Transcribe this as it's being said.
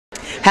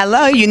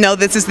Hello, you know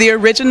this is the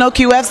original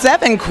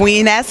QF7,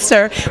 Queen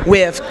Esther,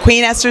 with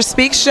Queen Esther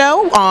Speaks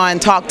Show on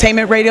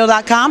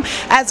talktainmentradio.com,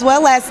 as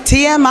well as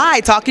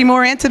TMI, Talking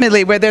More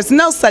Intimately, where there's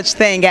no such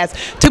thing as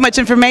too much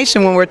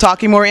information when we're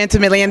talking more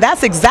intimately, and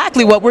that's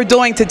exactly what we're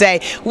doing today.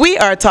 We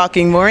are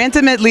talking more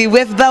intimately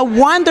with the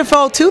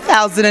wonderful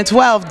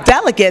 2012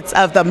 delegates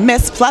of the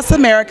Miss Plus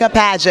America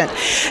pageant.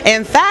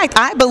 In fact,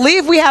 I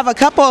believe we have a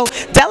couple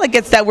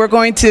delegates that we're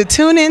going to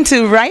tune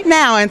into right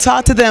now and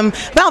talk to them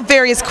about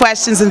various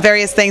questions and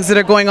various things that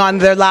are going on in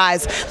their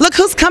lives. Look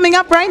who's coming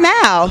up right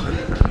now.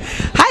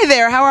 Hi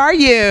there, how are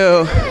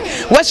you?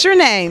 What's your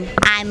name?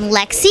 I'm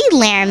Lexi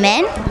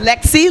Lehrman.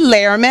 Lexi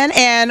Lehrman,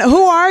 and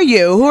who are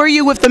you? Who are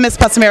you with the Miss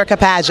Plus America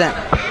pageant?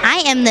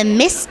 I am the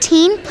Miss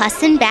Teen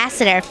Plus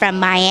Ambassador from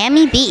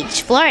Miami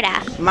Beach,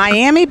 Florida.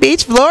 Miami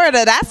Beach,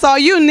 Florida. That's all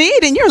you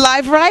need in your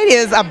life, right?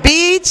 Is a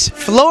beach,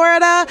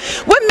 Florida.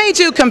 What made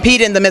you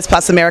compete in the Miss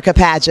Plus America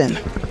pageant?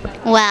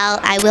 Well,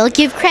 I will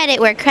give credit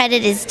where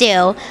credit is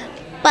due,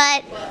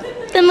 but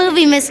the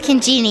movie Miss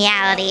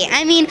Congeniality.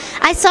 I mean,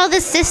 I saw the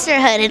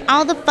sisterhood and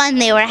all the fun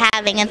they were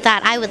having and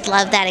thought I would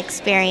love that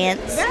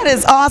experience. That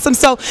is awesome.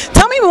 So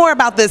tell me more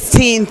about this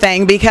teen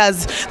thing,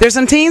 because there's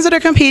some teens that are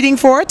competing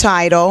for a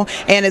title,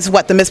 and it's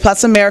what, the Miss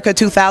Plus America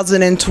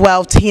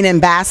 2012 Teen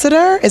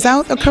Ambassador? Is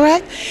that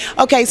correct?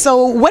 Okay,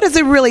 so what does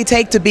it really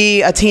take to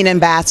be a teen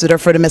ambassador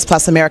for the Miss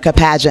Plus America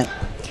pageant?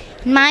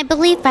 In my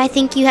belief, I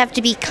think you have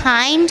to be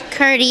kind,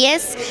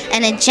 courteous,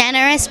 and a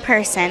generous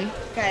person.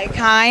 Okay,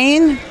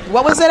 kind.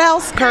 What was it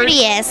else?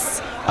 Courteous.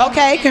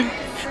 Okay.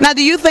 Now,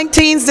 do you think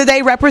teens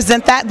today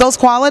represent those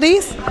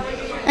qualities?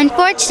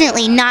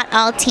 Unfortunately, not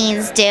all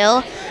teens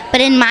do,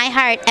 but in my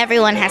heart,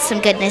 everyone has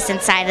some goodness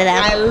inside of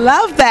them. I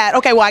love that.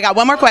 Okay, well, I got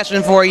one more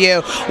question for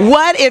you.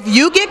 What if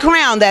you get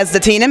crowned as the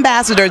teen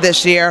ambassador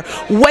this year?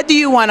 What do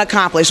you want to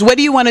accomplish? What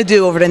do you want to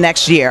do over the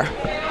next year?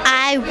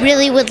 I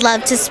really would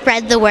love to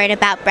spread the word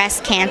about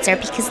breast cancer,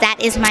 because that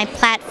is my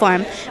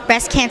platform.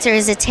 Breast cancer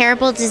is a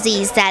terrible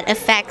disease that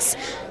affects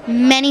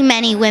many,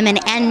 many women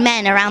and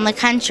men around the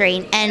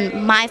country,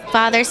 and my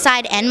father's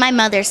side and my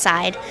mother's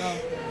side.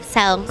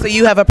 So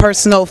you have a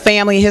personal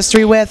family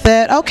history with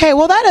it? Okay,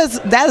 well that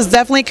is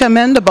definitely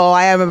commendable.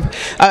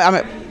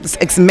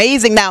 It's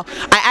amazing. Now,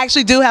 I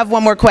actually do have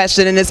one more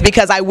question, and it's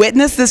because I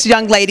witnessed this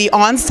young lady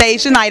on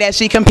stage tonight as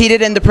she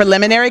competed in the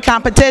preliminary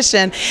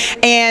competition,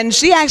 and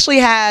she actually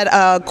had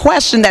a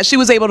question that she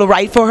was able to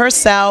write for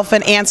herself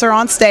and answer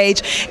on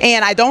stage,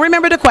 and I don't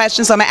remember the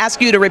question, so I'm going to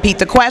ask you to repeat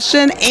the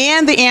question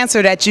and the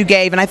answer that you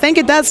gave, and I think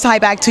it does tie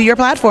back to your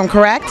platform,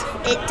 correct?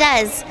 It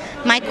does.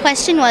 My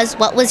question was,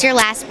 what was your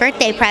last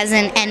birthday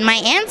present? And my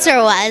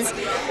answer was,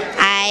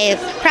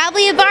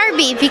 probably a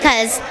Barbie,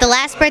 because the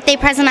last birthday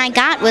present I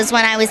got was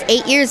when I was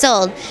 8 years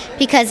old,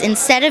 because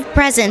instead of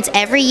presents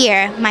every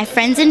year, my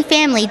friends and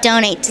family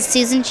donate to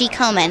Susan G.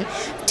 Komen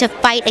to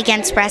fight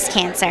against breast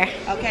cancer.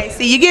 Okay,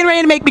 see, you're getting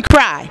ready to make me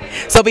cry.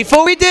 So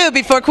before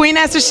Queen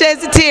Esther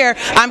sheds a tear,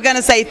 I'm going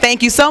to say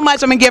thank you so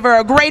much. I'm going to give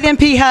her a great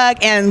MP hug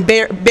and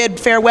bid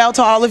farewell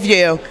to all of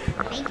you.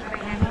 Thank you.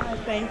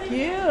 Thank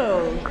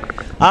you.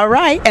 All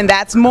right, and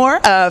that's more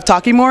of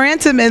Talking More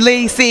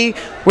Intimately. See,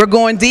 we're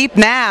going deep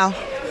now.